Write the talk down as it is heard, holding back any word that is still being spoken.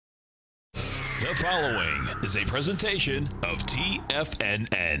The following is a presentation of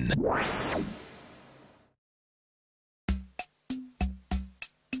TFNN.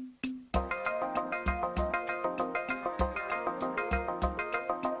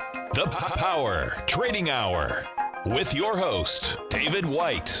 The Power Trading Hour with your host, David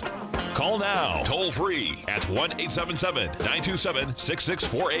White. Call now, toll free at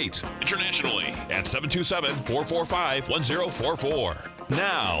 1-877-927-6648. Internationally at 727-445-1044.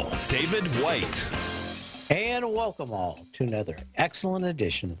 Now, David White. And welcome all to another excellent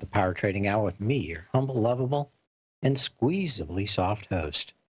edition of the Power Trading Hour with me, your humble, lovable, and squeezably soft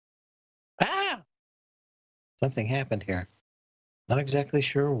host. Something happened here. Not exactly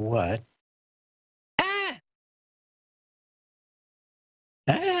sure what.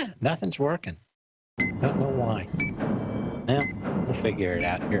 Nothing's working. Don't know why. Well, we'll figure it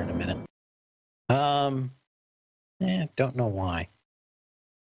out here in a minute. Don't know why.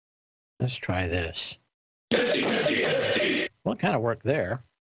 Let's try this. Well, it kind of worked there.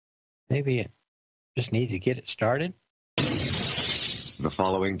 Maybe it just needs to get it started. The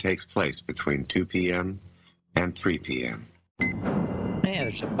following takes place between 2 p.m. and 3 p.m. Man,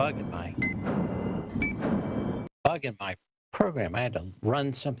 there's a bug in my program. I had to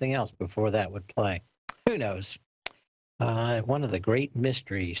run something else before that would play. Who knows? One of the great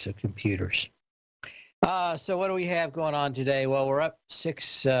mysteries of computers. So what do we have going on today? Well, we're up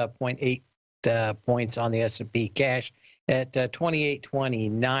 6.8 points on the S&P cash at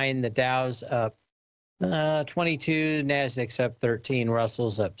 2829. The Dow's up 22. Nasdaq's up 13.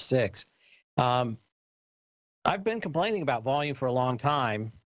 Russell's up 6. I've been complaining about volume for a long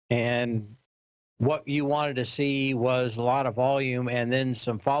time, and what you wanted to see was a lot of volume and then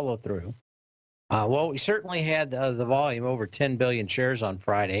some follow-through. Well, we certainly had the volume, over 10 billion shares on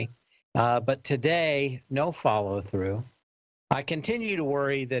Friday. But today, no follow-through. I continue to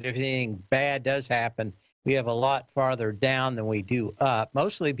worry that if anything bad does happen, we have a lot farther down than we do up,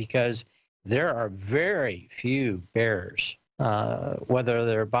 mostly because there are very few bears, whether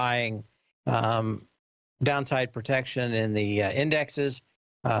they're buying downside protection in the indexes,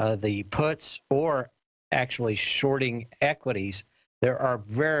 the puts, or actually shorting equities. There are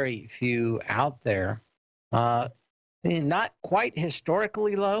very few out there. Not quite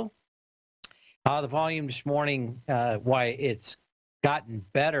historically low. The volume this morning, why it's gotten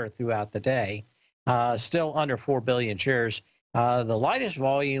better throughout the day, still under 4 billion shares. The lightest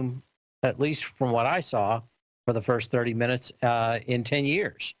volume, at least from what I saw, for the first 30 minutes in 10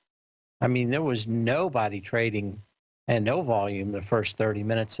 years. I mean, there was nobody trading and no volume the first 30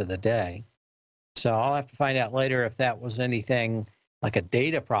 minutes of the day. So I'll have to find out later if that was anything like a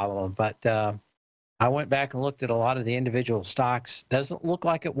data problem. But I went back and looked at a lot of the individual stocks. Doesn't look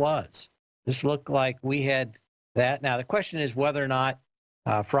like it was. This looked like we had that. Now, the question is whether or not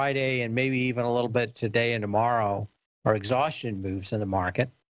Friday and maybe even a little bit today and tomorrow are exhaustion moves in the market.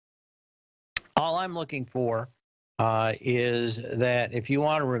 All I'm looking for is that if you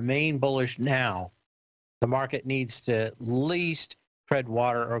want to remain bullish now, the market needs to at least tread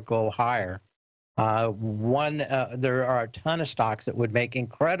water or go higher. There are a ton of stocks that would make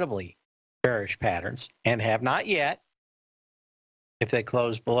incredibly bearish patterns and have not yet, if they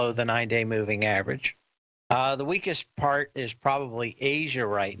close below the 9-day moving average. The weakest part is probably Asia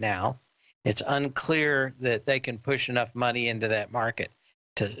right now. It's unclear that they can push enough money into that market,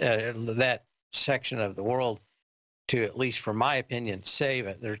 to that section of the world, to, at least from my opinion, save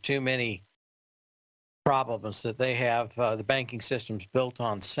it. There are too many problems that they have. The banking system's built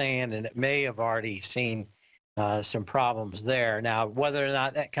on sand, and it may have already seen some problems there. Now, whether or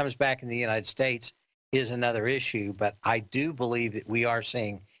not that comes back in the United States is another issue, but I do believe that we are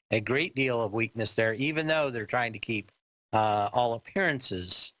seeing a great deal of weakness there, even though they're trying to keep all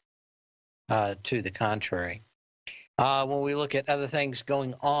appearances to the contrary. When we look at other things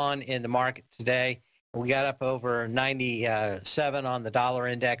going on in the market today, we got up over 97 on the dollar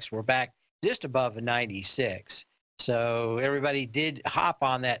index. We're back just above a 96. So everybody did hop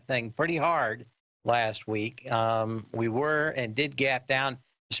on that thing pretty hard last week. We were and did gap down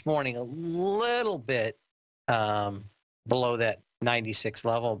this morning a little bit below that 96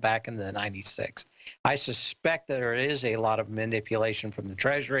 level, back in the 96. I suspect that there is a lot of manipulation from the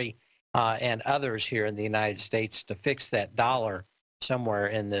Treasury and others here in the United States to fix that dollar somewhere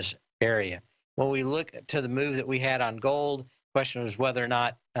in this area. When we look to the move that we had on gold, the question was whether or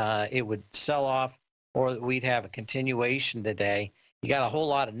not it would sell off or that we'd have a continuation today. You got a whole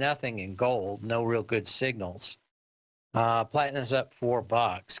lot of nothing in gold, no real good signals. Platinum's up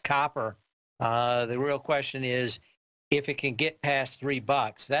 $4. Copper, the real question is if it can get past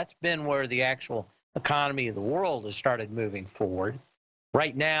 $3. That's been where the actual economy of the world has started moving forward.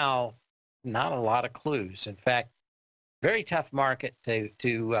 Right now, not a lot of clues. In fact, very tough market to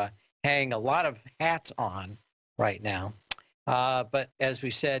hang a lot of hats on right now. But as we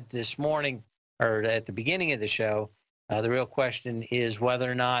said this morning, or at the beginning of the show, the real question is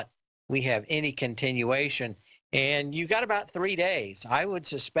whether or not we have any continuation. And you've got about 3 days. I would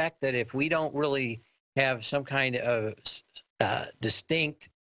suspect that if we don't really have some kind of distinct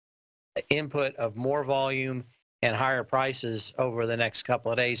input of more volume and higher prices over the next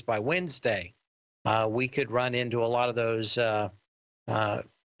couple of days, by Wednesday, we could run into a lot of those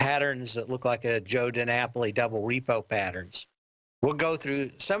patterns that look like a Joe DiNapoli double repo patterns. We'll go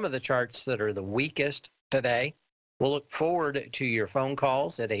through some of the charts that are the weakest today. We'll look forward to your phone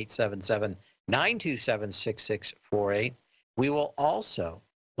calls at 877-927-6648. We will also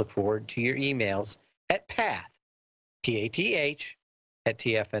look forward to your emails at path, P-A-T-H, at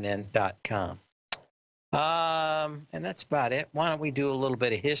TFNN.com. And that's about it. Why don't we do a little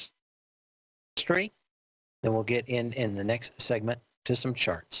bit of history? Then we'll get in the next segment to some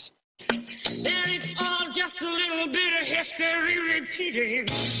charts. And it's all just a little bit of history repeating.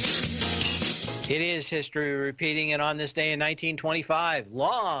 It is history repeating, and on this day in 1925,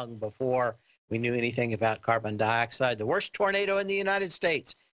 long before we knew anything about carbon dioxide, the worst tornado in the United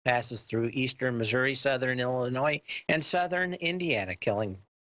States passes through eastern Missouri, southern Illinois, and southern Indiana, killing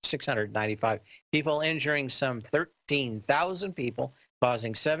 695 people, injuring some 13,000 people,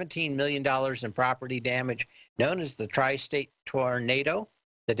 causing $17 million in property damage. Known as the Tri-State Tornado,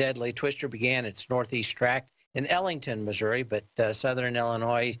 the deadly twister began its northeast tract in Ellington, Missouri, but southern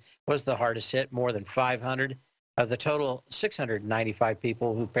Illinois was the hardest hit. More than 500 of the total 695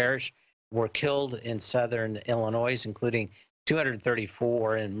 people who perished were killed in southern Illinois, including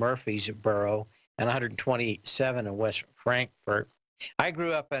 234 in Murfreesboro and 127 in West Frankfort. I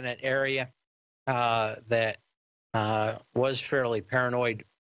grew up in an area that was fairly paranoid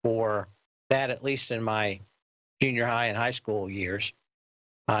for that, at least in my junior high and high school years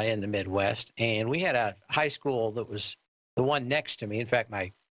in the Midwest. And we had a high school that was the one next to me. In fact,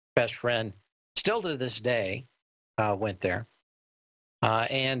 my best friend, still to this day, went there.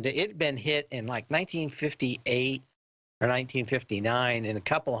 And it had been hit in like 1958 or 1959, and a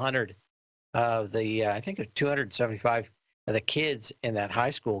couple hundred of the, I think of 275 of the kids in that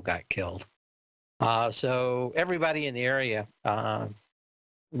high school got killed. So everybody in the area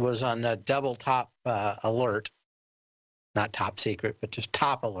was on a double top alert, not top secret, but just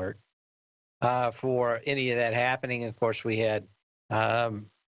top alert for any of that happening. Of course, we had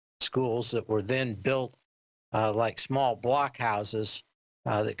schools that were then built like small block houses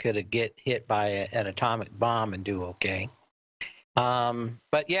that could get hit by an atomic bomb and do okay.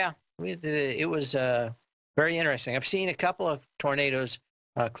 But yeah, it was very interesting. I've seen a couple of tornadoes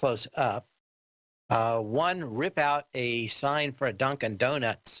close up. One rip out a sign for a Dunkin'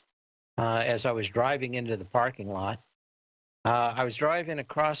 Donuts as I was driving into the parking lot. I was driving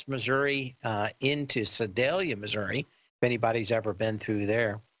across Missouri into Sedalia, Missouri, if anybody's ever been through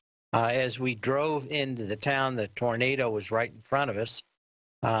there. As we drove into the town, the tornado was right in front of us.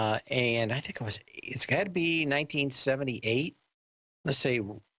 And I think it's got to be 1978. Let's say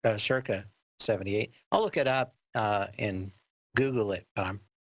circa 78. I'll look it up and Google it, but I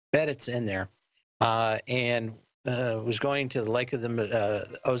bet it's in there. And was going to the Lake of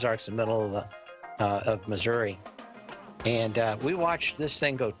the Ozarks, the middle of Missouri. And we watched this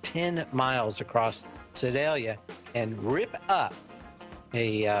thing go 10 miles across Sedalia and rip up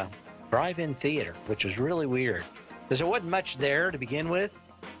a drive-in theater, which was really weird because there wasn't much there to begin with,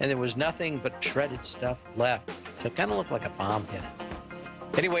 and there was nothing but shredded stuff left. So it kind of looked like a bomb hit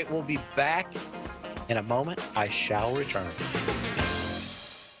it. Anyway, we'll be back in a moment. I shall return.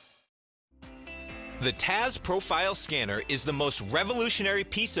 The TAS Profile Scanner is the most revolutionary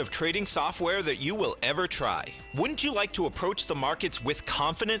piece of trading software that you will ever try. Wouldn't you like to approach the markets with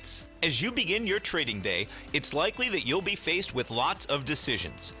confidence? As you begin your trading day, it's likely that you'll be faced with lots of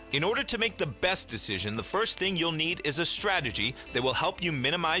decisions. In order to make the best decision, the first thing you'll need is a strategy that will help you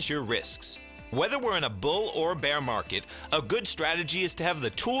minimize your risks. Whether we're in a bull or bear market, a good strategy is to have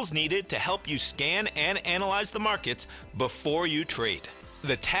the tools needed to help you scan and analyze the markets before you trade.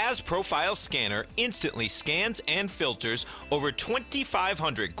 The TAS Profile Scanner instantly scans and filters over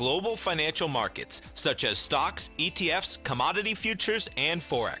 2,500 global financial markets, such as stocks, ETFs, commodity futures, and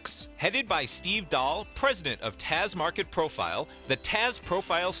Forex. Headed by Steve Dahl, president of TAS Market Profile, the TAS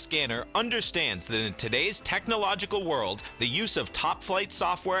Profile Scanner understands that in today's technological world, the use of top-flight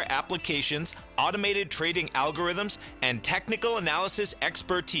software applications, automated trading algorithms, and technical analysis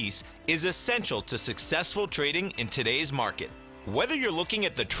expertise is essential to successful trading in today's market. Whether you're looking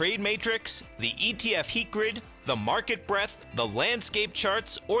at the trade matrix, the ETF heat grid, the market breadth, the landscape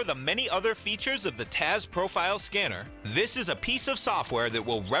charts, or the many other features of the TAS Profile Scanner, this is a piece of software that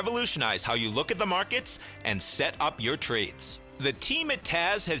will revolutionize how you look at the markets and set up your trades. The team at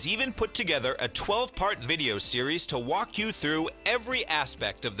TAS has even put together a 12-part video series to walk you through every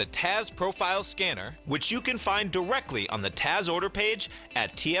aspect of the TAS Profile Scanner, which you can find directly on the TAS order page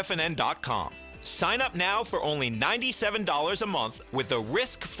at TFNN.com. Sign up now for only $97 a month with a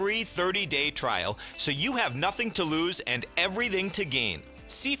risk-free 30-day trial, so you have nothing to lose and everything to gain.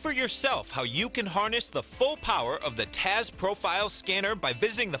 See for yourself how you can harness the full power of the TAS Profile Scanner by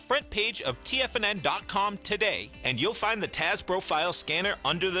visiting the front page of TFNN.com today, and you'll find the TAS Profile Scanner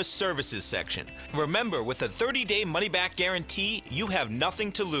under the Services section. Remember, with a 30-day money-back guarantee, you have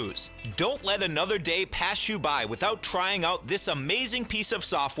nothing to lose. Don't let another day pass you by without trying out this amazing piece of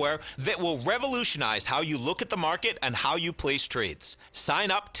software that will revolutionize how you look at the market and how you place trades. Sign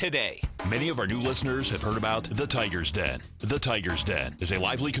up today. Many of our new listeners have heard about the Tiger's Den. The Tiger's Den is a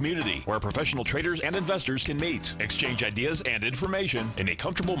lively community where professional traders and investors can meet, exchange ideas and information in a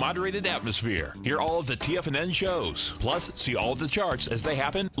comfortable, moderated atmosphere. Hear all of the TFNN shows, plus see all of the charts as they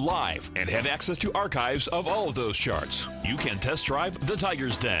happen live and have access to archives of all of those charts. You can test drive the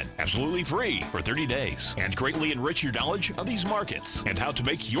Tiger's Den absolutely free for 30 days and greatly enrich your knowledge of these markets and how to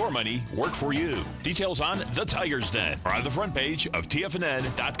make your money work for you. Details on the Tiger's Den are on the front page of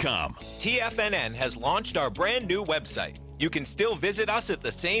TFNN.com. TFNN has launched our brand new website. You can still visit us at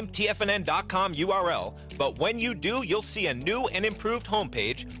the same TFNN.com URL, but when you do, you'll see a new and improved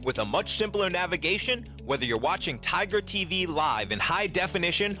homepage with a much simpler navigation, whether you're watching Tiger TV live in high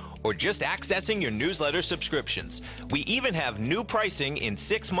definition or just accessing your newsletter subscriptions. We even have new pricing in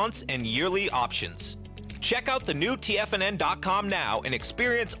 6 months and yearly options. Check out the new TFNN.com now and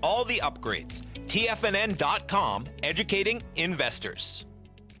experience all the upgrades. TFNN.com, educating investors.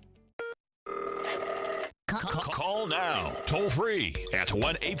 Call now, toll free at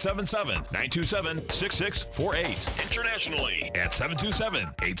 1-877-927-6648. Internationally at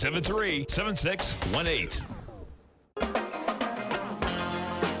 727-873-7618.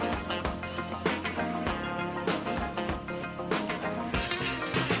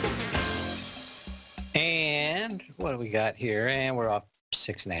 And what do we got here? And we're off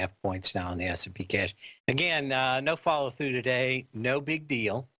 6.5 points now on the S&P cash. Again, no follow through today. No big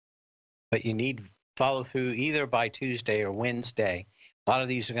deal, but you need follow through either by Tuesday or Wednesday. A lot of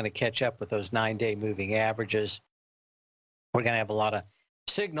these are going to catch up with those 9-day moving averages. We're going to have a lot of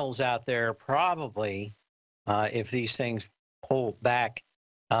signals out there, probably, if these things pull back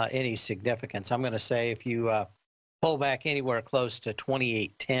any significance. I'm going to say if you pull back anywhere close to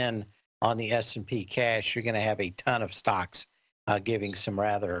 2810 on the S&P cash, you're going to have a ton of stocks giving some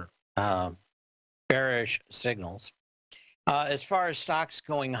rather bearish signals. As far as stocks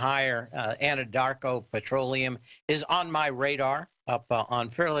going higher, Anadarko Petroleum is on my radar, up on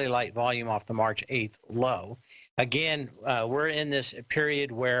fairly light volume off the March 8th low. Again, we're in this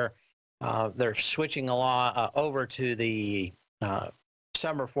period where they're switching a lot over to the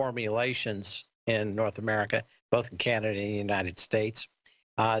summer formulations in North America, both in Canada and the United States.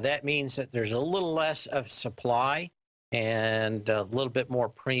 That means that there's a little less of supply and a little bit more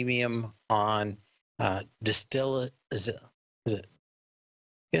premium on distillate.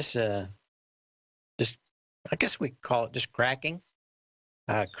 I guess we call it just cracking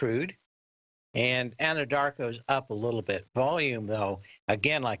crude. And Anadarko's up a little bit. Volume, though,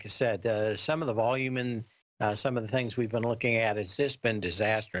 again, like I said, some of the volume in some of the things we've been looking at has just been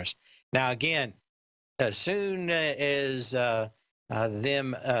disastrous. Now, again, as soon as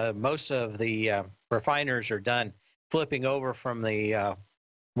most of the refiners are done flipping over from the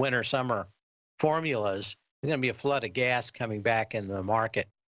winter-summer formulas, there's going to be a flood of gas coming back into the market.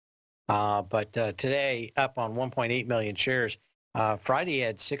 But today, up on 1.8 million shares. Friday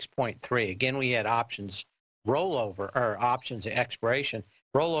had 6.3. Again, we had options rollover, or options expiration,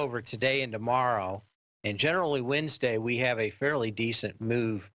 rollover today and tomorrow. And generally Wednesday, we have a fairly decent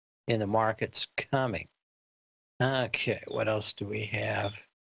move in the markets coming. Okay, what else do we have?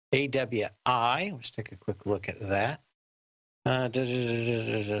 AWI, let's take a quick look at that.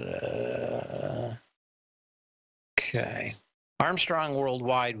 Okay. Armstrong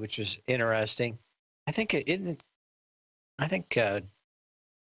Worldwide, which is interesting. I think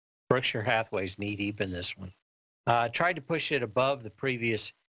Berkshire Hathaway's knee deep in this one. Tried to push it above the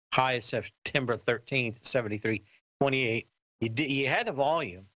previous high of September 13th, 73.28. You had the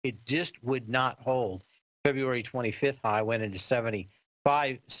volume. It just would not hold. February 25th high went into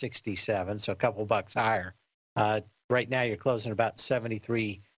 75.67, so a couple bucks higher. Right now you're closing about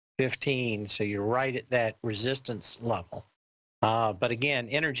 73.15, so you're right at that resistance level. But again,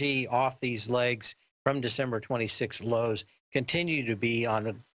 energy off these legs. from December 26 lows continue to be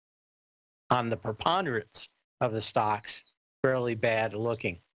on the preponderance of the stocks fairly bad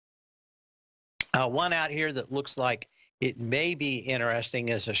looking. One out here that looks like it may be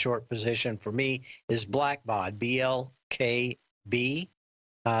interesting as a short position for me is Blackbaud, BLKB.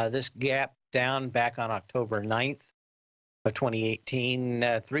 This gap down back on October 9th of 2018,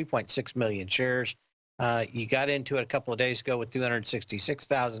 3.6 million shares. You got into it a couple of days ago with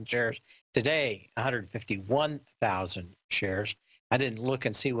 266,000 shares. Today, 151,000 shares. I didn't look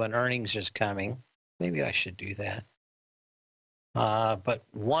and see when earnings is coming. Maybe I should do that. But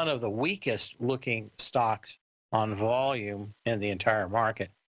one of the weakest looking stocks on volume in the entire market,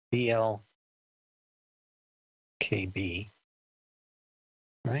 BLKB,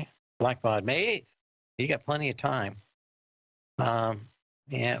 right? Blackbaud, May 8th. You got plenty of time. Yeah,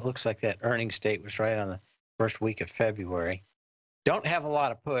 it looks like that earnings date was right on the first week of February. Don't have a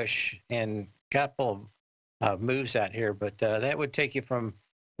lot of push and got a couple of moves out here, but that would take you from,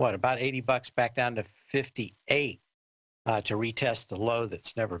 what, about $80 back down to 58 to retest the low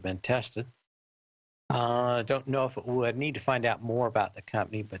that's never been tested. Don't know if it would. Need to find out more about the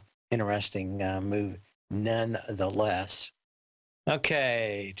company, but interesting move nonetheless.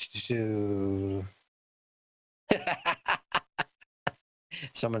 Okay.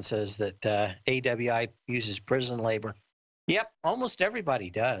 Someone says that AWI uses prison labor. Yep, almost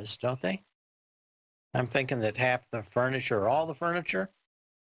everybody does, don't they? I'm thinking that half the furniture, or all the furniture,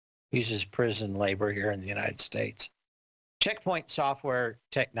 uses prison labor here in the United States. Checkpoint Software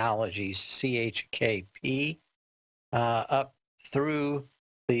Technologies, CHKP, up through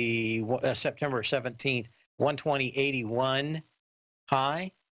the September 17th, 120.81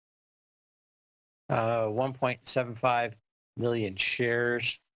 high, 1.75 million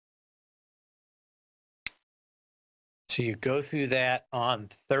shares. So you go through that on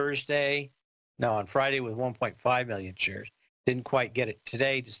on Friday with 1.5 million shares. Didn't quite get it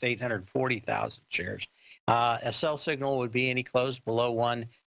today, just 840,000 shares. A sell signal would be any close below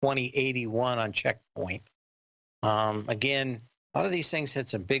 120.81 on checkpoint. Again, a lot of these things had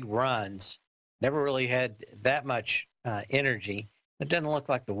some big runs, never really had that much energy. It doesn't look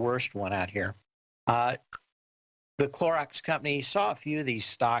like the worst one out here. The Clorox company saw a few of these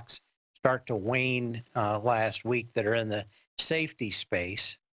stocks start to wane last week that are in the safety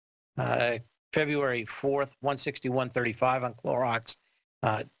space. February 4th, 161.35 on Clorox.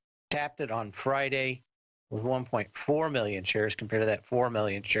 Tapped it on Friday with 1.4 million shares compared to that 4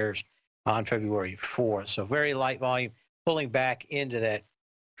 million shares on February 4th. So very light volume, pulling back into that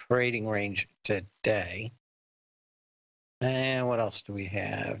trading range today. And what else do we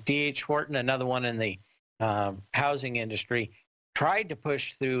have? D.H. Horton, another one in the housing industry, tried to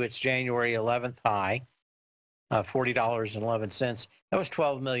push through its January 11th high, $40.11. That was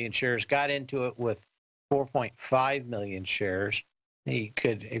 12 million shares. Got into it with 4.5 million shares. You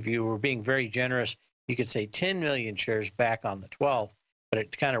could, if you were being very generous, you could say 10 million shares back on the 12th, but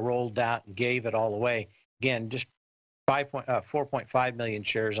it kind of rolled out and gave it all away. Again, just 4.5 million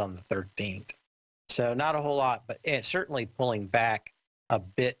shares on the 13th. So not a whole lot, but it's certainly pulling back a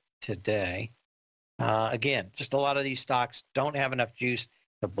bit today. Again, just a lot of these stocks don't have enough juice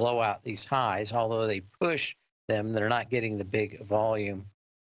to blow out these highs, although they push them, they're not getting the big volume.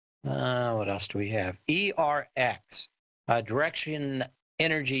 What else do we have? ERX, Direction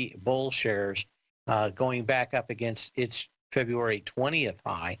Energy Bull Shares, going back up against its February 20th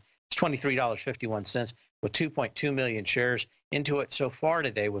high. It's $23.51 with 2.2 million shares into it so far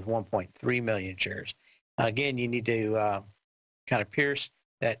today with 1.3 million shares. Again, you need to kind of pierce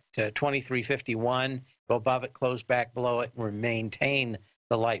that 23.51, go above it, close back below it, and maintain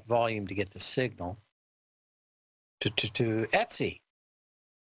the light volume to get the signal. To Etsy.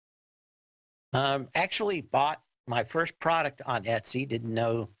 Actually bought my first product on Etsy. Didn't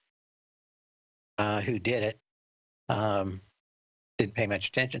know who did it. Didn't pay much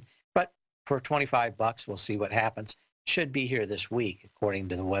attention. But for $25, we'll see what happens. Should be here this week, according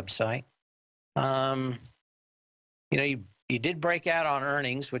to the website. You know, you did break out on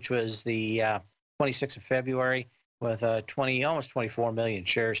earnings, which was the 26th of February with almost 24 million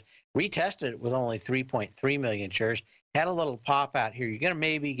shares. Retested it with only 3.3 million shares. Had a little pop out here. You're going to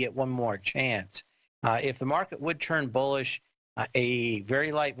maybe get one more chance. If the market would turn bullish, a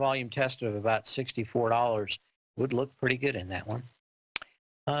very light volume test of about $64 would look pretty good in that one.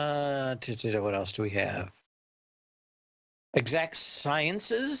 What else do we have? Exact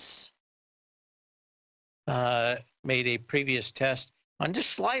Sciences made a previous test on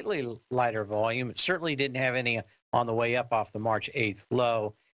just slightly lighter volume. It certainly didn't have any on the way up off the March 8th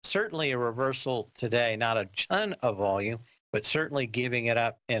low. Certainly a reversal today, not a ton of volume, but certainly giving it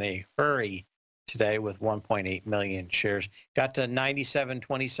up in a hurry today with 1.8 million shares. Got to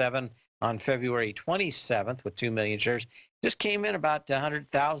 97.27 on February 27th with 2 million shares. Just came in about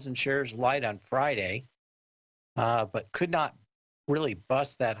 100,000 shares light on Friday, but could not really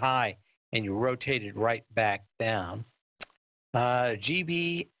bust that high, and you rotated right back down.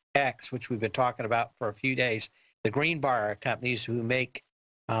 GBX, which we've been talking about for a few days, the Greenbrier companies who make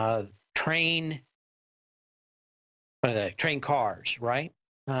train cars, right?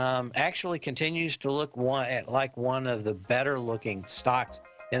 Actually continues to look like one of the better looking stocks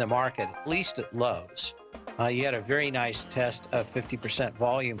in the market, at least at lows. You had a very nice test of 50%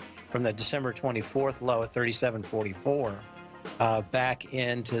 volume from the December 24th low at 37.44 back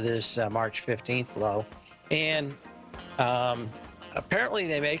into this March 15th low. And apparently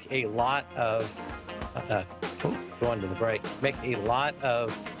they make a lot of, going to the break, make a lot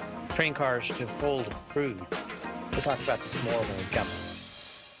of train cars to hold crude. We'll talk about this more when we come.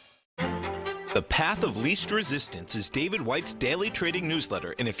 The Path of Least Resistance is David White's daily trading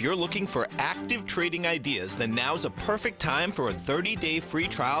newsletter, and if you're looking for active trading ideas, then now's a perfect time for a 30-day free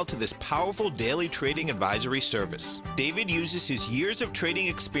trial to this powerful daily trading advisory service. David uses his years of trading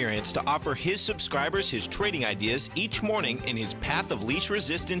experience to offer his subscribers his trading ideas each morning in his Path of Least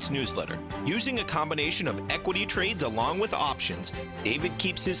Resistance newsletter. Using a combination of equity trades along with options, David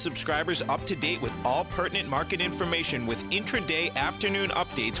keeps his subscribers up to date with all pertinent market information with intraday afternoon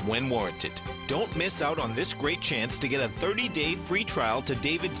updates when warranted. Don't miss out on this great chance to get a 30-day free trial to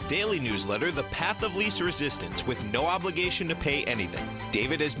David's daily newsletter, The Path of Least Resistance, with no obligation to pay anything.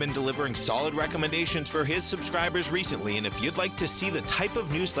 David has been delivering solid recommendations for his subscribers recently, and if you'd like to see the type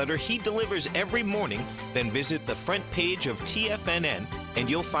of newsletter he delivers every morning, then visit the front page of TFNN and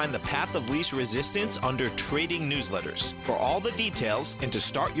you'll find the Path of Least Resistance under Trading Newsletters. For all the details and to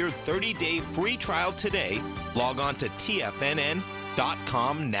start your 30-day free trial today, log on to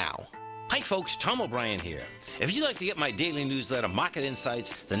TFNN.com now. Hi folks, Tom O'Brien here. If you'd like to get my daily newsletter, Market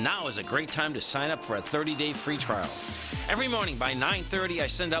Insights, then now is a great time to sign up for a 30-day free trial. Every morning by 9:30, I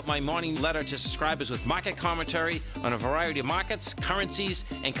send out my morning letter to subscribers with market commentary on a variety of markets, currencies,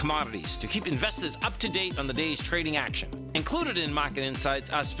 and commodities to keep investors up to date on the day's trading action. Included in Market Insights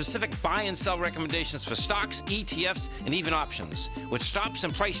are specific buy and sell recommendations for stocks, ETFs, and even options, with stops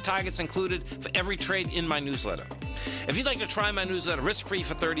and price targets included for every trade in my newsletter. If you'd like to try my newsletter risk-free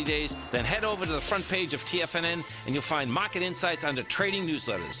for 30 days, then head over to the front page of TFNN and you'll find Market Insights under Trading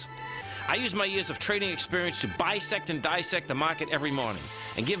Newsletters. I use my years of trading experience to bisect and dissect the market every morning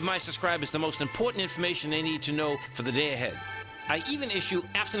and give my subscribers the most important information they need to know for the day ahead. I even issue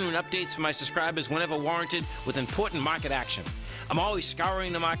afternoon updates for my subscribers whenever warranted with important market action. I'm always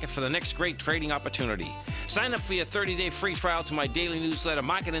scouring the market for the next great trading opportunity. Sign up for your 30-day free trial to my daily newsletter,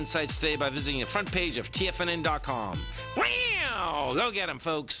 Market Insights, today by visiting the front page of TFNN.com. Wow! Go get 'em,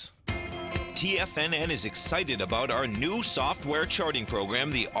 folks. TFNN is excited about our new software charting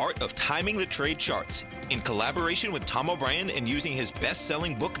program, The Art of Timing the Trade Charts. In collaboration with Tom O'Brien and using his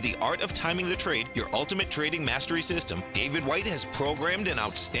best-selling book, The Art of Timing the Trade, Your Ultimate Trading Mastery System, David White has programmed an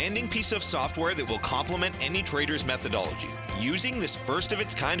outstanding piece of software that will complement any trader's methodology. Using this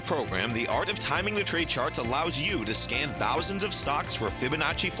first-of-its-kind program, The Art of Timing the Trade Charts allows you to scan thousands of stocks for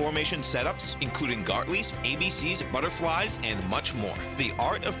Fibonacci formation setups, including Gartley's, ABC's, butterflies, and much more. The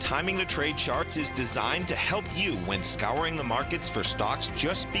Art of Timing the Trade Charts is designed to help you when scouring the markets for stocks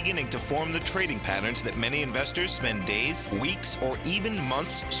just beginning to form the trading patterns that many investors spend days, weeks, or even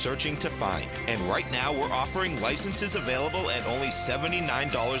months searching to find. And right now, we're offering licenses available at only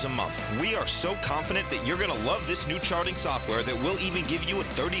 $79 a month. We are so confident that you're going to love this new charting software that will even give you a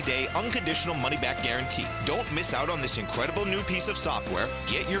 30-day unconditional money-back guarantee. Don't miss out on this incredible new piece of software.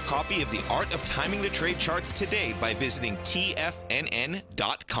 Get your copy of The Art of Timing the Trade Charts today by visiting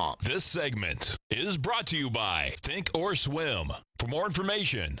TFNN.com. This segment is brought to you by Think or Swim. For more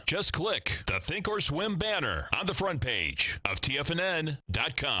information, just click the Think or Swim banner on the front page of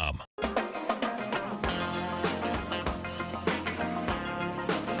TFNN.com.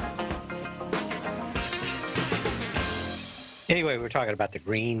 Anyway, we're talking about the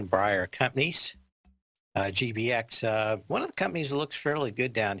Greenbrier companies. GBX, one of the companies that looks fairly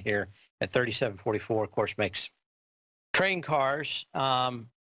good down here at 37.44, of course, makes train cars.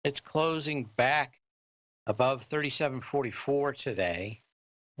 It's closing back above 37.44 today,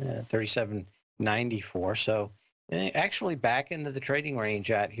 37.94. So actually back into the trading range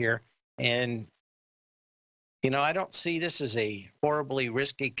out here. And, you know, I don't see this as a horribly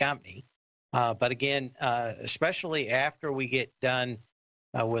risky company. But again, especially after we get done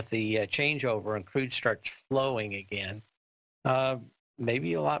with the changeover and crude starts flowing again,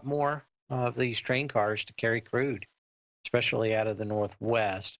 maybe a lot more of these train cars to carry crude, especially out of the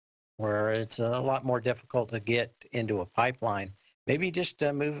Northwest, where it's a lot more difficult to get into a pipeline. Maybe just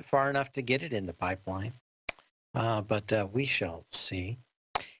move it far enough to get it in the pipeline. But we shall see.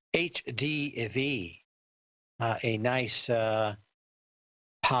 HDV, a nice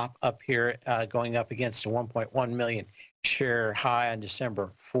pop up here, going up against a 1.1 million share high on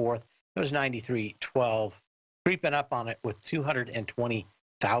December 4th. It was 93.12, creeping up on it with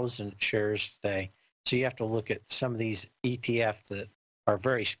 220,000 shares today. So you have to look at some of these ETFs that are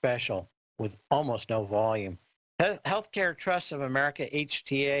very special with almost no volume. Healthcare Trust of America,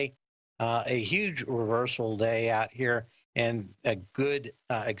 HTA, a huge reversal day out here, and a good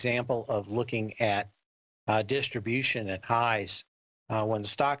example of looking at distribution at highs. When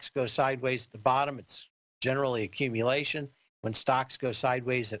stocks go sideways at the bottom, it's generally accumulation. When stocks go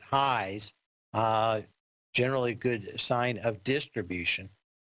sideways at highs, generally a good sign of distribution.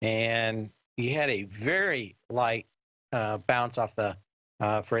 And you had a very light bounce off the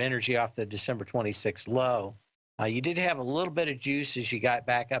for energy off the December 26th low. You did have a little bit of juice as you got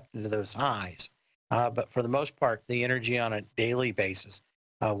back up into those highs, but for the most part, the energy on a daily basis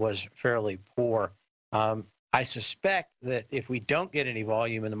was fairly poor. I suspect that if we don't get any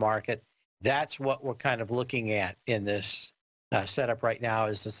volume in the market, that's what we're kind of looking at in this setup right now.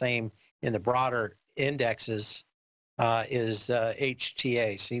 Is the same in the broader indexes is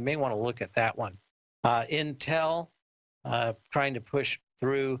HTA. So you may want to look at that one. Intel trying to push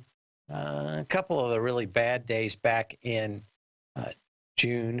through a couple of the really bad days back in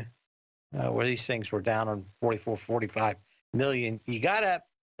June, where these things were down on 44, 45 million. You got up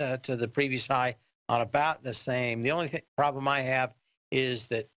to the previous high on about the same. The only problem I have is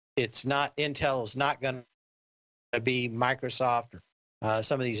that it's not, Intel is not going to be Microsoft or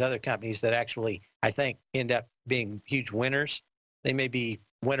some of these other companies that actually, I think, end up being huge winners. They may be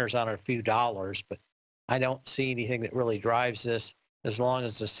winners on a few dollars, but I don't see anything that really drives this as long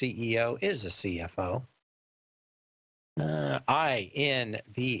as the CEO is a CFO.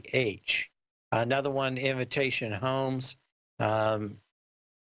 INVH, another one, Invitation Homes, a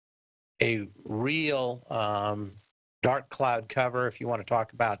real dark cloud cover if you want to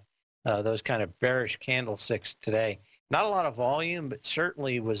talk about those kind of bearish candlesticks today. Not a lot of volume, but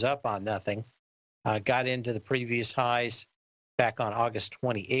certainly was up on nothing. Got into the previous highs back on August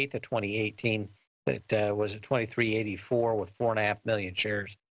 28th of 2018. That was at 23.84 with 4.5 million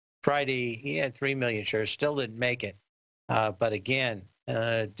shares. Friday, he had 3 million shares, still didn't make it. But again,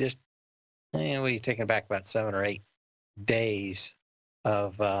 just we're taking back about 7 or 8 days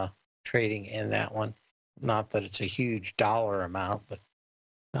of trading in that one. Not that it's a huge dollar amount, but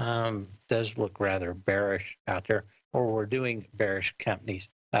does look rather bearish out there, or we're doing bearish companies,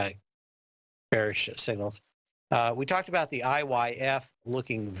 bearish signals. We talked about the IYF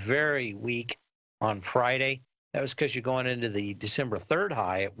looking very weak on Friday. That was because you're going into the December 3rd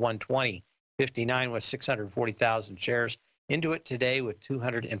high at 120.59 with 640,000 shares. Into it today with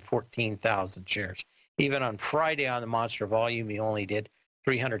 214,000 shares. Even on Friday on the monster volume, you only did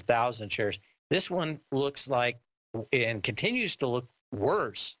 300,000 shares. This one looks like, and continues to look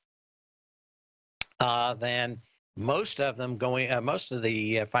worse than most of them going, most of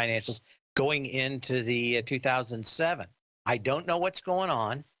the financials going into the 2007. I don't know what's going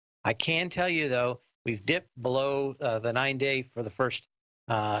on. I can tell you though, we've dipped below the 9-day for the first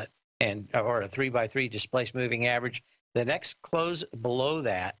or a 3x3 displaced moving average. The next close below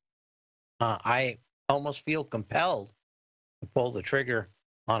that, I almost feel compelled to pull the trigger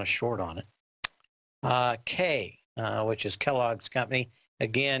on a short on it. K, which is Kellogg's company.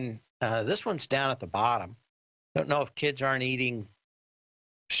 Again, this one's down at the bottom. Don't know if kids aren't eating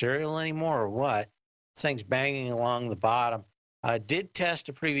cereal anymore or what. This thing's banging along the bottom. Did test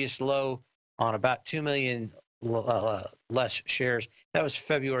a previous low on about 2 million less shares. That was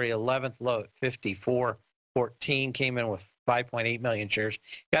February 11th low at 54.14. Came in with 5.8 million shares.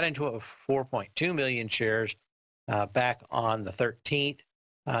 Got into it with 4.2 million shares back on the 13th.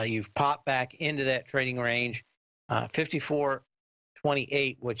 You've popped back into that trading range,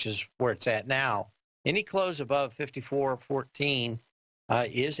 54.28, which is where it's at now. Any close above 54.14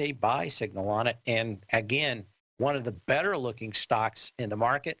 is a buy signal on it. And again, one of the better looking stocks in the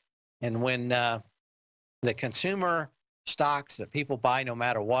market. And when the consumer stocks that people buy no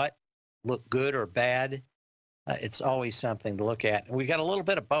matter what look good or bad, it's always something to look at. And we've got a little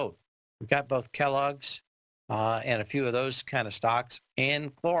bit of both. We've got both Kellogg's and a few of those kind of stocks,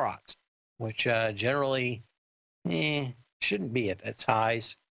 and Clorox, which generally shouldn't be at its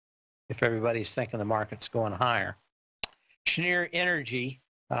highs if everybody's thinking the market's going higher. Cheniere Energy,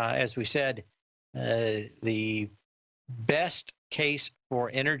 as we said, the best case for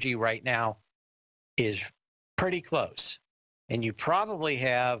energy right now is pretty close. And you probably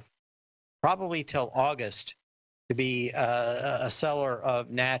have probably till August to be a seller of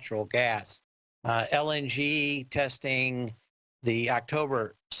natural gas. LNG testing the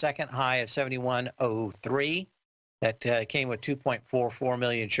October 2nd high of 71.03. That came with 2.44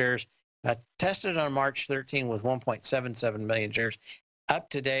 million shares. Tested on March 13 with 1.77 million shares. Up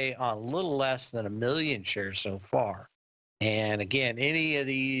today on a little less than 1 million shares so far. And again, any of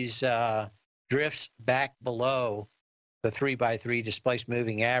these drifts back below the 3x3 displaced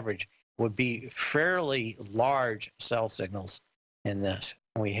moving average would be fairly large sell signals in this.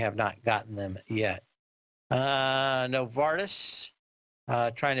 We have not gotten them yet. Novartis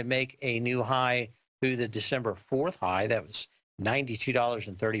trying to make a new high through the December 4th high. That was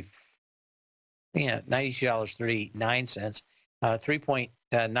 $92.39.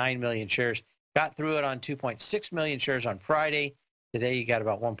 3.9 million shares. Got through it on 2.6 million shares on Friday. Today you got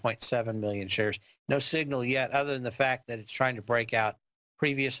about 1.7 million shares. No signal yet other than the fact that it's trying to break out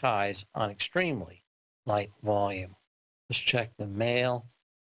previous highs on extremely light volume. Let's check the mail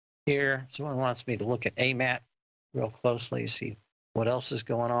here. Someone wants me to look at AMAT real closely, see what else is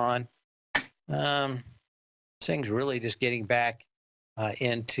going on. This thing's really just getting back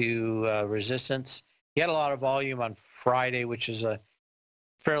into resistance. You had a lot of volume on Friday, which is a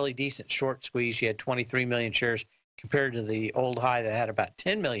fairly decent short squeeze. You had 23 million shares compared to the old high that had about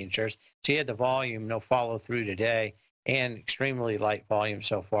 10 million shares. So you had the volume, no follow through today, and extremely light volume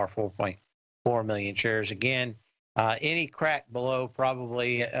so far, 4.4 million shares. Again, any crack below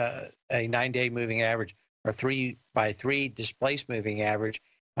probably a 9-day moving average or 3x3 displaced moving average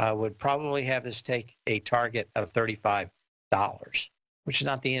would probably have this take a target of $35, which is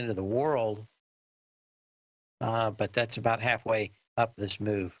not the end of the world, but that's about halfway up this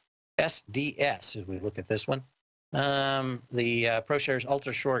move. SDS, as we look at this one, the ProShares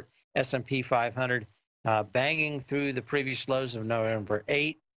Ultra Short S&P 500 banging through the previous lows of November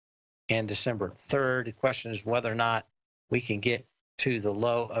 8th and December 3rd. The question is whether or not we can get to the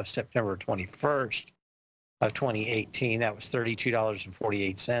low of September 21st of 2018. That was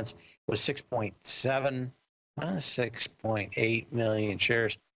 $32.48. Was 6.8 million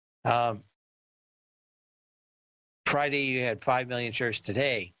shares. Friday, you had 5 million shares.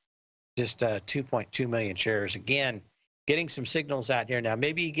 Today, just 2.2 million shares. Again, getting some signals out here now.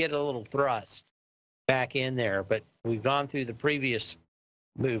 Maybe you get a little thrust back in there, but we've gone through the previous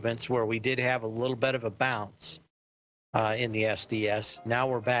movements where we did have a little bit of a bounce in the SDS. Now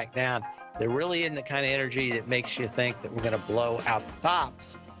we're back down. There really isn't the kind of energy that makes you think that we're going to blow out the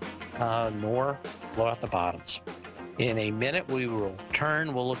tops, nor blow out the bottoms. In a minute, we will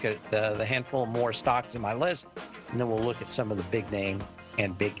turn. We'll look at the handful of more stocks in my list, and then we'll look at some of the big name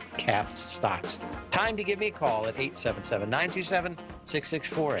and big cap stocks. Time to give me a call at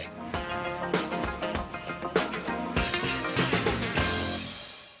 877-927-6648.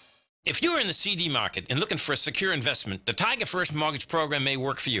 If you're in the CD market and looking for a secure investment, the Tiger First Mortgage Program may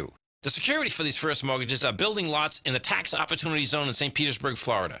work for you. The security for these first mortgages are building lots in the Tax Opportunity Zone in St. Petersburg,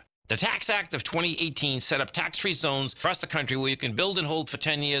 Florida. The Tax Act of 2018 set up tax-free zones across the country where you can build and hold for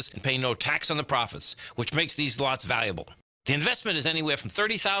 10 years and pay no tax on the profits, which makes these lots valuable. The investment is anywhere from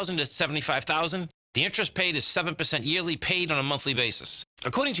 $30,000 to $75,000. The interest paid is 7% yearly, paid on a monthly basis.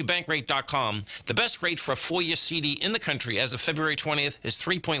 According to Bankrate.com, the best rate for a 4-year CD in the country as of February 20th is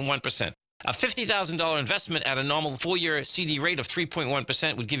 3.1%. A $50,000 investment at a normal 4-year CD rate of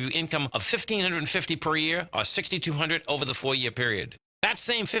 3.1% would give you income of $1,550 per year or $6,200 over the 4-year period. That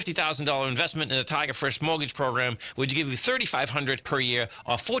same $50,000 investment in the Tiger First Mortgage Program would give you $3,500 per year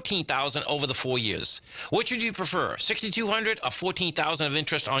or $14,000 over the 4 years. Which would you prefer, $6,200 or $14,000 of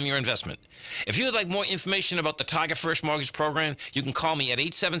interest on your investment? If you would like more information about the Tiger First Mortgage Program, you can call me at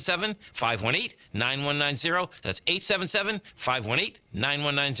 877-518-9190. That's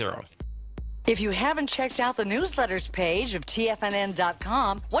 877-518-9190. If you haven't checked out the newsletters page of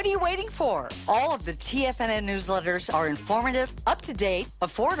TFNN.com, what are you waiting for? All of the TFNN newsletters are informative, up-to-date,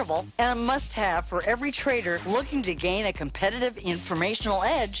 affordable, and a must-have for every trader looking to gain a competitive informational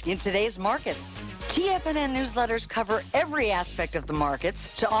edge in today's markets. TFNN newsletters cover every aspect of the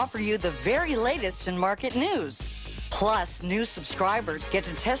markets to offer you the very latest in market news. Plus, new subscribers get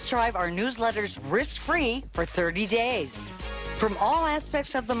to test drive our newsletters risk-free for 30 days. From all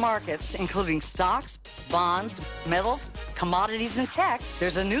aspects of the markets, including stocks, bonds, metals, commodities, and tech,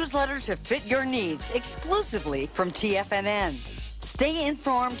 there's a newsletter to fit your needs exclusively from TFNN. Stay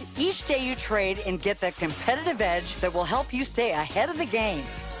informed each day you trade and get that competitive edge that will help you stay ahead of the game.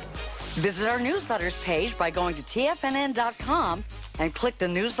 Visit our newsletters page by going to TFNN.com and click the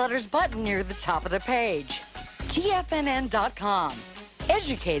newsletters button near the top of the page. TFNN.com,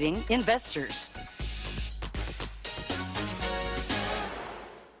 educating investors.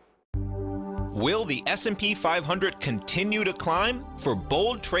 Will the S&P 500 continue to climb? For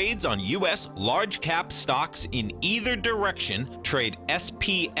bold trades on U.S. large cap stocks in either direction, trade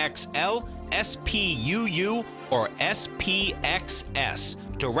SPXL, SPUU, or SPXS.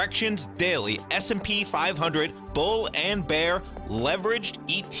 Directions Daily S&P 500 Bull and Bear Leveraged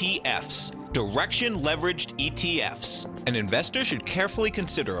ETFs. Direction Leveraged ETFs. An investor should carefully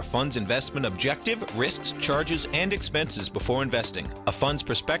consider a fund's investment objective, risks, charges, and expenses before investing. A fund's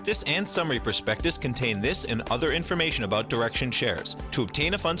prospectus and summary prospectus contain this and other information about Direction shares. To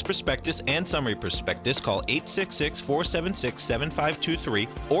obtain a fund's prospectus and summary prospectus, call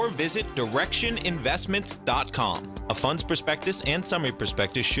 866-476-7523 or visit directioninvestments.com. A fund's prospectus and summary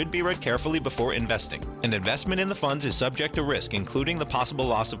prospectus should be read carefully before investing. An investment in the funds is subject to risk, including the possible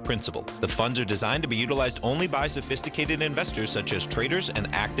loss of principal. The funds are designed to be utilized only by sophisticated investors such as traders and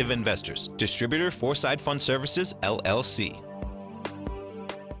active investors. Distributor Foreside Fund Services, LLC.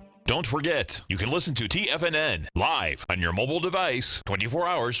 Don't forget, you can listen to TFNN live on your mobile device 24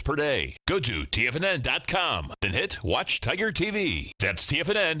 hours per day. Go to TFNN.com, then hit Watch Tiger TV. That's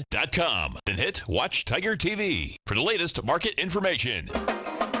TFNN.com, then hit Watch Tiger TV for the latest market information.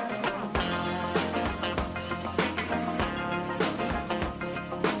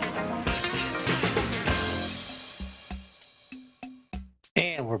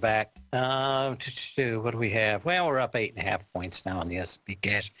 And we're back. What do we have? Well, we're up 8.5 points now on the S&P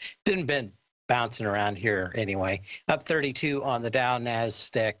cash. Didn't been bouncing around here anyway. Up 32 on the Dow,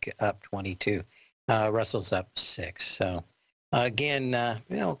 NASDAQ up 22. Russell's up 6. So again,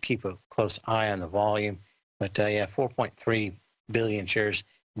 keep a close eye on the volume. But yeah, 4.3 billion shares,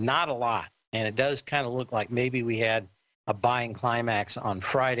 not a lot. And it does kind of look like maybe we had a buying climax on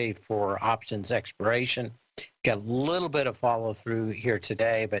Friday for options expiration. Got a little bit of follow through here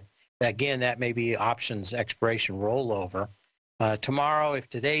today, but again, that may be options expiration rollover. Tomorrow, if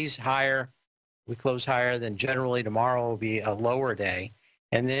today's higher, we close higher, then generally tomorrow will be a lower day.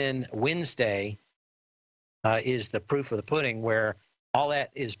 And then Wednesday is the proof of the pudding, where all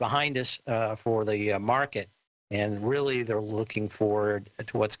that is behind us for the market. And really, they're looking forward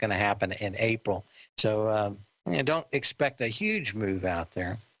to what's going to happen in April. So don't expect a huge move out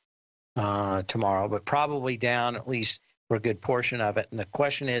there tomorrow, but probably down at least for a good portion of it. And the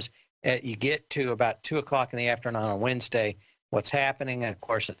question is, you get to about 2 o'clock in the afternoon on Wednesday, what's happening? And of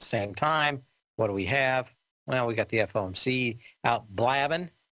course, at the same time, what do we have? Well, we got the FOMC out blabbing,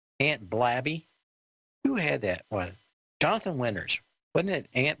 Aunt Blabby. Who had that? What? Jonathan Winters. Wasn't it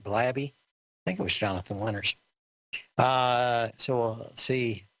Aunt Blabby? I think it was Jonathan Winters. So we'll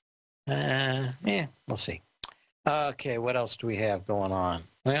see. We'll see. Okay, what else do we have going on?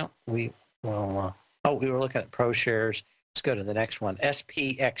 Well, we were looking at pro shares. Let's go to the next one,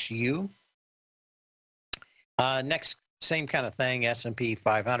 SPXU. Next, same kind of thing, S&P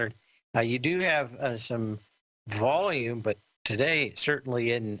 500. You do have some volume, but today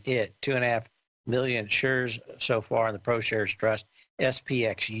certainly isn't it. 2.5 million shares so far in the pro shares trust,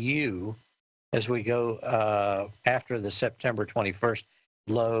 SPXU, as we go after the September 21st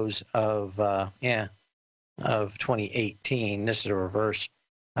lows of 2018. This is a reverse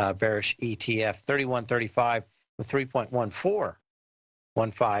bearish ETF, 3135 with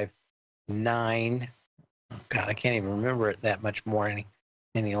 3.14159. Oh God, I can't even remember it that much more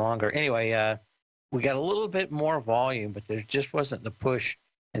any longer. Anyway, we got a little bit more volume, but there just wasn't the push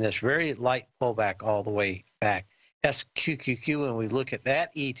in this very light pullback all the way back. SQQQ, when we look at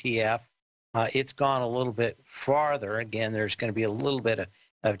that ETF, it's gone a little bit farther. Again, there's going to be a little bit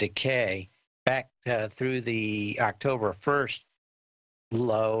of decay back through the October 1st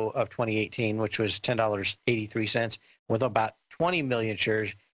low of 2018, which was $10.83, with about 20 million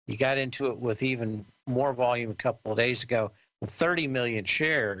shares. You got into it with even more volume a couple of days ago with 30 million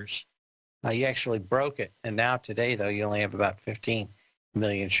shares. You actually broke it. And now today, though, you only have about 15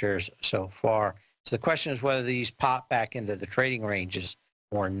 million shares so far. So the question is whether these pop back into the trading ranges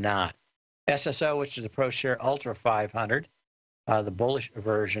or not. SSO, which is the Pro Share Ultra 500, the bullish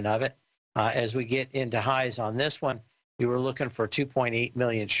version of it. As we get into highs on this one, you were looking for 2.8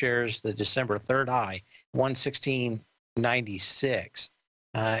 million shares, the December 3rd high, 116.96.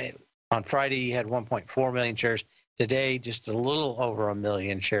 On Friday, you had 1.4 million shares. Today, just a little over 1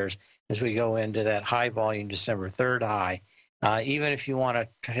 million shares as we go into that high volume December 3rd high. Even if you want to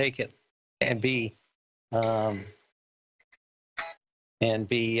take it and be what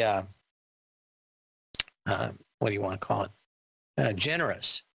do you want to call it?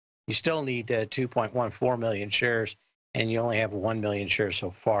 Generous. You still need 2.14 million shares, and you only have 1 million shares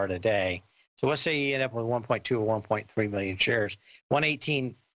so far today. So let's say you end up with 1.2 or 1.3 million shares.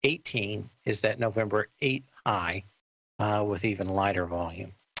 118.18 is that November 8th high with even lighter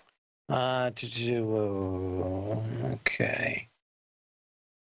volume. Okay.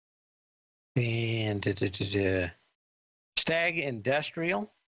 And Stag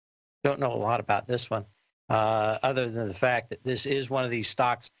Industrial. Don't know a lot about this one, other than the fact that this is one of these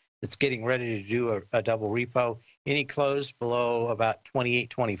stocks that's getting ready to do a double repo. Any close below about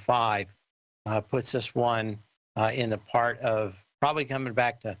 28.25 puts this one in the part of probably coming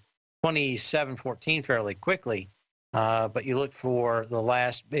back to 27.14 fairly quickly. But you look for the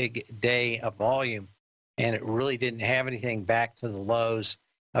last big day of volume, and it really didn't have anything back to the lows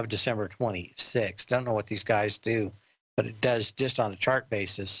of December 26. Don't know what these guys do, but it does just on a chart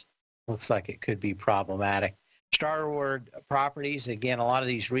basis. Looks like it could be problematic. Starwood Properties, again, a lot of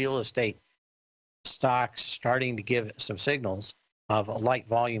these real estate stocks starting to give some signals of a light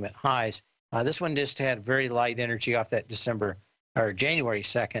volume at highs. This one just had very light energy off that January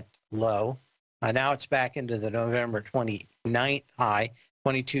 2nd low. Now it's back into the November 29th high,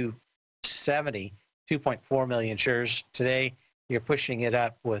 2270, 2.4 million shares. Today, you're pushing it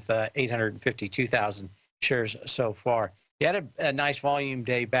up with 852,000 shares so far. You had a nice volume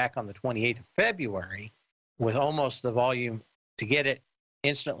day back on the 28th of February with almost the volume to get it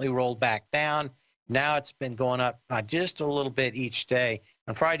instantly rolled back down. Now it's been going up just a little bit each day.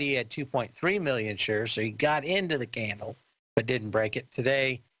 On Friday, you had 2.3 million shares, so you got into the candle but didn't break it.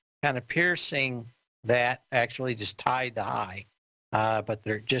 Today, kind of piercing that, actually just tied the high, but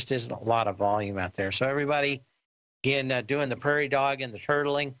there just isn't a lot of volume out there. So everybody, again, doing the prairie dog and the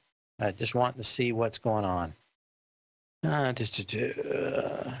turtling, just wanting to see what's going on.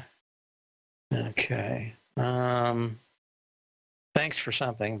 Okay. Thanks for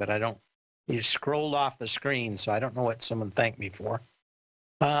something, but I don't. You scrolled off the screen, so I don't know what someone thanked me for.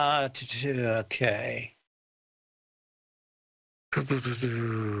 Okay.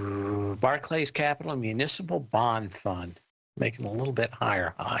 Barclays Capital Municipal Bond Fund, making a little bit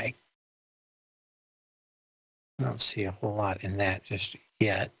higher high. I don't see a whole lot in that just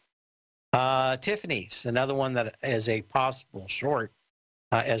yet. Tiffany's, another one that is a possible short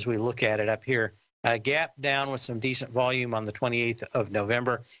as we look at it up here. Gap down with some decent volume on the 28th of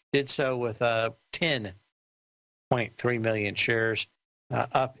November. Did so with 10.3 million shares.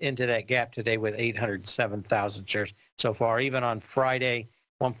 Up into that gap today with 807,000 shares so far. Even on Friday,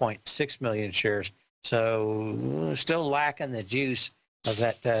 1.6 million shares. So still lacking the juice of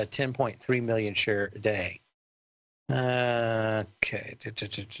that 10.3 million share a day. Okay,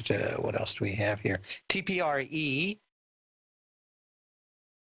 what else do we have here? TPRE,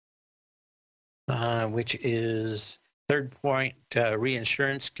 which is Third Point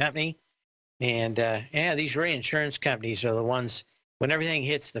Reinsurance Company. And yeah, these reinsurance companies are the ones, when everything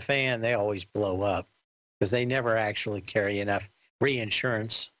hits the fan, they always blow up because they never actually carry enough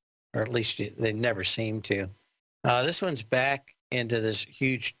reinsurance, or at least they never seem to. This one's back into this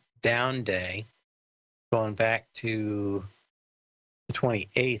huge down day, going back to the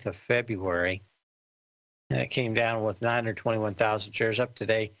 28th of February. And it came down with 921,000 shares up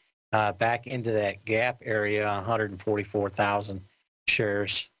today, back into that gap area, 144,000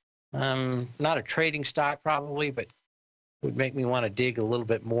 shares. Not a trading stock probably, but would make me want to dig a little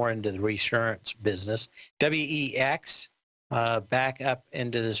bit more into the reinsurance business. WEX, back up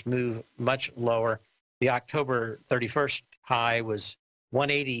into this move much lower. The October 31st high was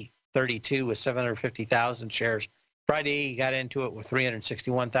 180.32 with 750,000 shares. Friday, you got into it with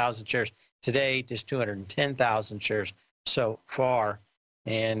 361,000 shares. Today, just 210,000 shares so far.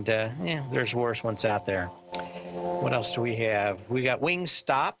 And yeah, there's worse ones out there. What else do we have? We got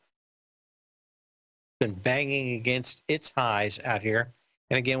Wingstop. Been banging against its highs out here.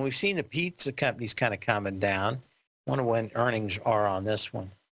 And again, we've seen the pizza companies kind of coming down. Wonder when earnings are on this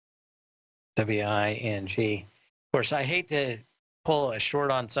one. WING. Of course, I hate to pull a short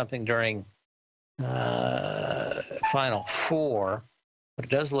on something during Final Four, but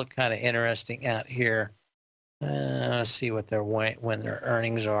it does look kind of interesting out here. Let's see what their when their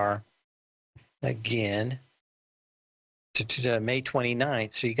earnings are again to May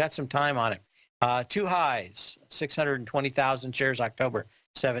 29th. So you got some time on it. Two highs, 620,000 shares October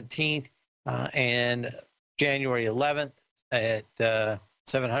 17th and January 11th at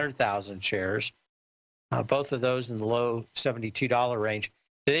 700,000 shares. Both of those in the low $72 range.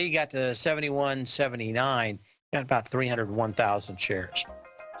 Today you got to 71.79, got about 301,000 shares.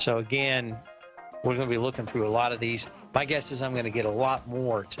 So again, we're going to be looking through a lot of these. My guess is I'm going to get a lot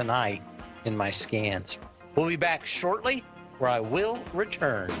more tonight in my scans. We'll be back shortly, where I will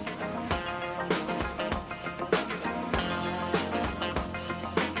return.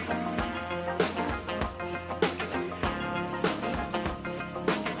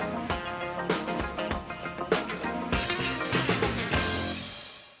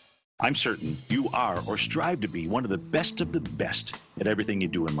 I'm I'm certain you are or strive to be one of the best at everything you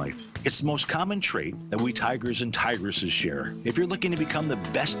do in life. It's the most common trait that we tigers and tigresses share. If you're looking to become the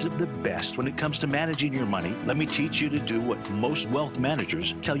best of the best when it comes to managing your money, let me teach you to do what most wealth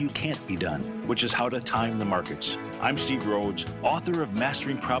managers tell you can't be done, which is how to time the markets. I'm Steve Rhodes, author of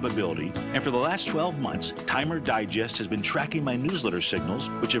Mastering Probability, and for the last 12 months, Timer Digest has been tracking my newsletter signals,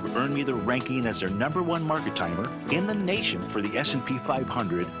 which have earned me the ranking as their #1 market timer in the nation for the S&P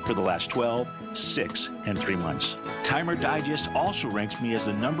 500 for the last 12, 6, and 3 months. Timer Digest also ranks me as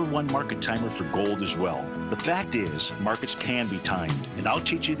the #1 market timer for gold as well. The fact is, markets can be timed, and I'll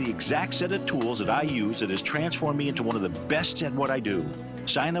teach you the exact set of tools that I use that has transformed me into one of the best at what I do.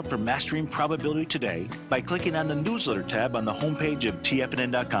 Sign up for Mastering Probability today by clicking on the newsletter tab on the homepage of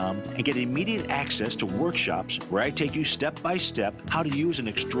TFNN.com and get immediate access to workshops where I take you step by step how to use an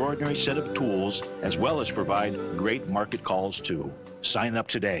extraordinary set of tools as well as provide great market calls too. Sign up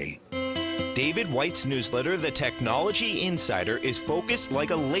today. David White's newsletter, The Technology Insider, is focused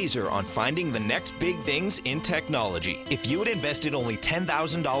like a laser on finding the next big things in technology. If you had invested only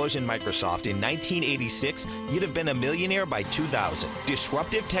 $10,000 in Microsoft in 1986, you'd have been a millionaire by 2000.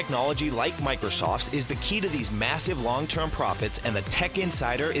 Disruptive technology like Microsoft's is the key to these massive long-term profits, and the Tech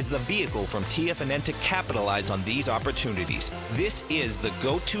Insider is the vehicle from TFNN to capitalize on these opportunities. This is the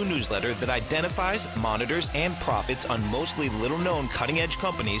go-to newsletter that identifies, monitors, and profits on mostly little-known cutting-edge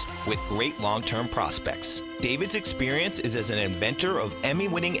companies with great long-term prospects. David's experience is as an inventor of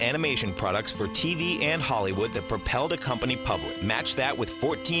Emmy-winning animation products for TV and Hollywood that propelled a company public. Match that with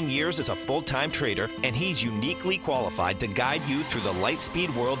 14 years as a full-time trader, and he's uniquely qualified to guide you through the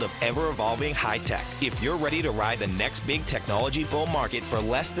light-speed world of ever-evolving high-tech. If you're ready to ride the next big technology bull market for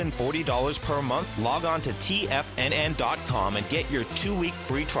less than $40 per month, log on to TFNN.com and get your 2-week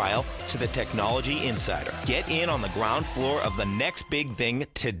free trial to the Technology Insider. Get in on the ground floor of the next big thing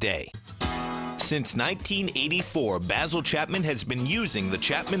today. Since 1984, Basil Chapman has been using the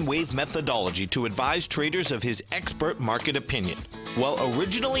Chapman Wave methodology to advise traders of his expert market opinion. While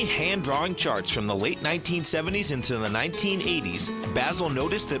originally hand-drawing charts from the late 1970s into the 1980s, Basil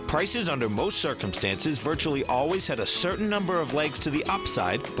noticed that prices under most circumstances virtually always had a certain number of legs to the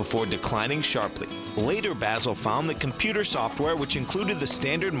upside before declining sharply. Later, Basil found that computer software, which included the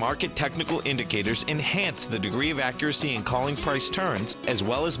standard market technical indicators, enhanced the degree of accuracy in calling price turns, as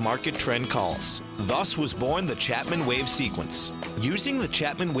well as market trend calls. Thus was born the Chapman Wave sequence. Using the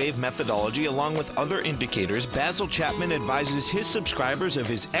Chapman Wave methodology along with other indicators, Basil Chapman advises his subscribers of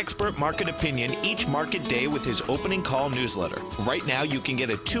his expert market opinion each market day with his opening call newsletter. Right now, you can get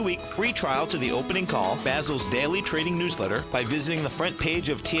a 2-week free trial to the opening call, Basil's daily trading newsletter, by visiting the front page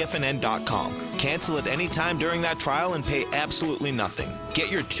of TFNN.com. Cancel at any time during that trial and pay absolutely nothing.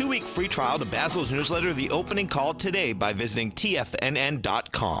 Get your 2-week free trial to Basil's newsletter, The Opening Call, today by visiting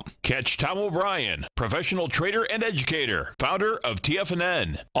TFNN.com. Catch Tom O'Brien, professional trader and educator, founder of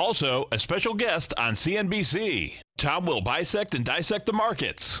TFNN. Also, a special guest on CNBC. Tom will bisect and dissect the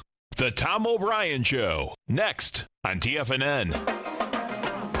markets. The Tom O'Brien Show, next on TFNN.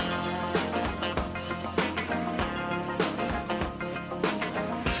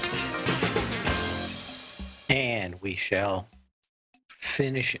 And we shall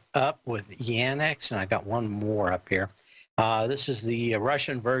finish up with Yandex, and I got one more up here. This is the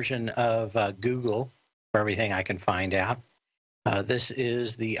Russian version of Google, for everything I can find out. This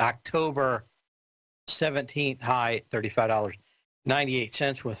is the October 17th high,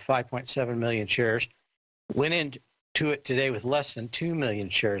 $35.98 with 5.7 million shares. Went into it today with less than 2 million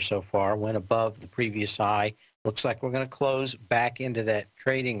shares so far, went above the previous high. Looks like we're going to close back into that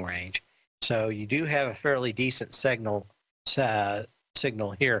trading range. So you do have a fairly decent signal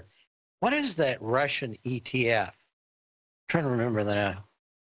here. What is that Russian ETF? I'm trying to remember the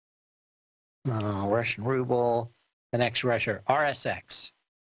Russian ruble, the next Russia, RSX. Let's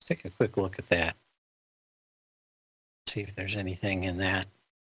take a quick look at that. See if there's anything in that.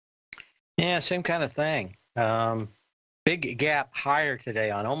 Yeah, same kind of thing. Big gap higher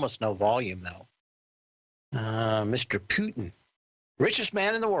today on almost no volume, though. Mr. Putin, richest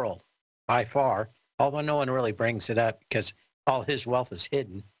man in the world by far, although no one really brings it up because all his wealth is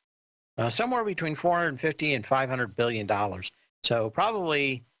hidden. Somewhere between $450 and $500 billion. So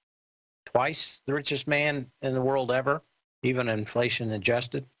probably twice the richest man in the world ever, even inflation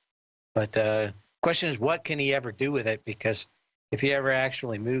adjusted. But question is, what can he ever do with it? Because if he ever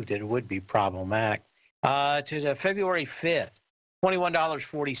actually moved it, it would be problematic. To the February 5th,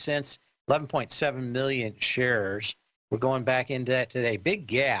 $21.40, 11.7 million shares. We're going back into that today. Big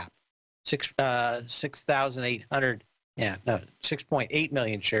gap, 6,800. Yeah, no, 6.8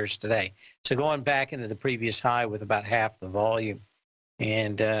 million shares today. So going back into the previous high with about half the volume.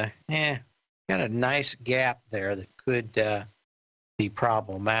 And, got a nice gap there that could be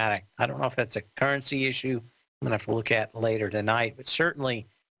problematic. I don't know if that's a currency issue. I'm going to have to look at later tonight, but certainly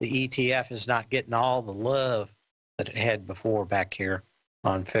the ETF is not getting all the love that it had before back here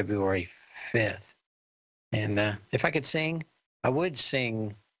on February 5th. And if I could sing, I would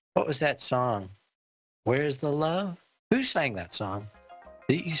sing, what was that song? Where's the love? Who sang that song?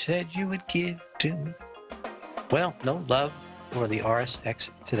 That you said you would give to me. Well, no love for the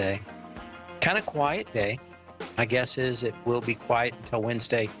RSX today. Kind of quiet day. My guess is it will be quiet until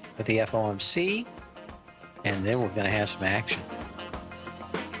Wednesday with the FOMC, and then we're going to have some action.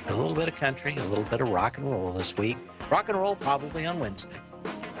 A little bit of country, a little bit of rock and roll this week. Rock and roll probably on Wednesday.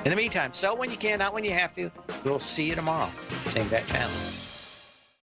 In the meantime, sell when you can, not when you have to. We'll see you tomorrow. Same bat channel.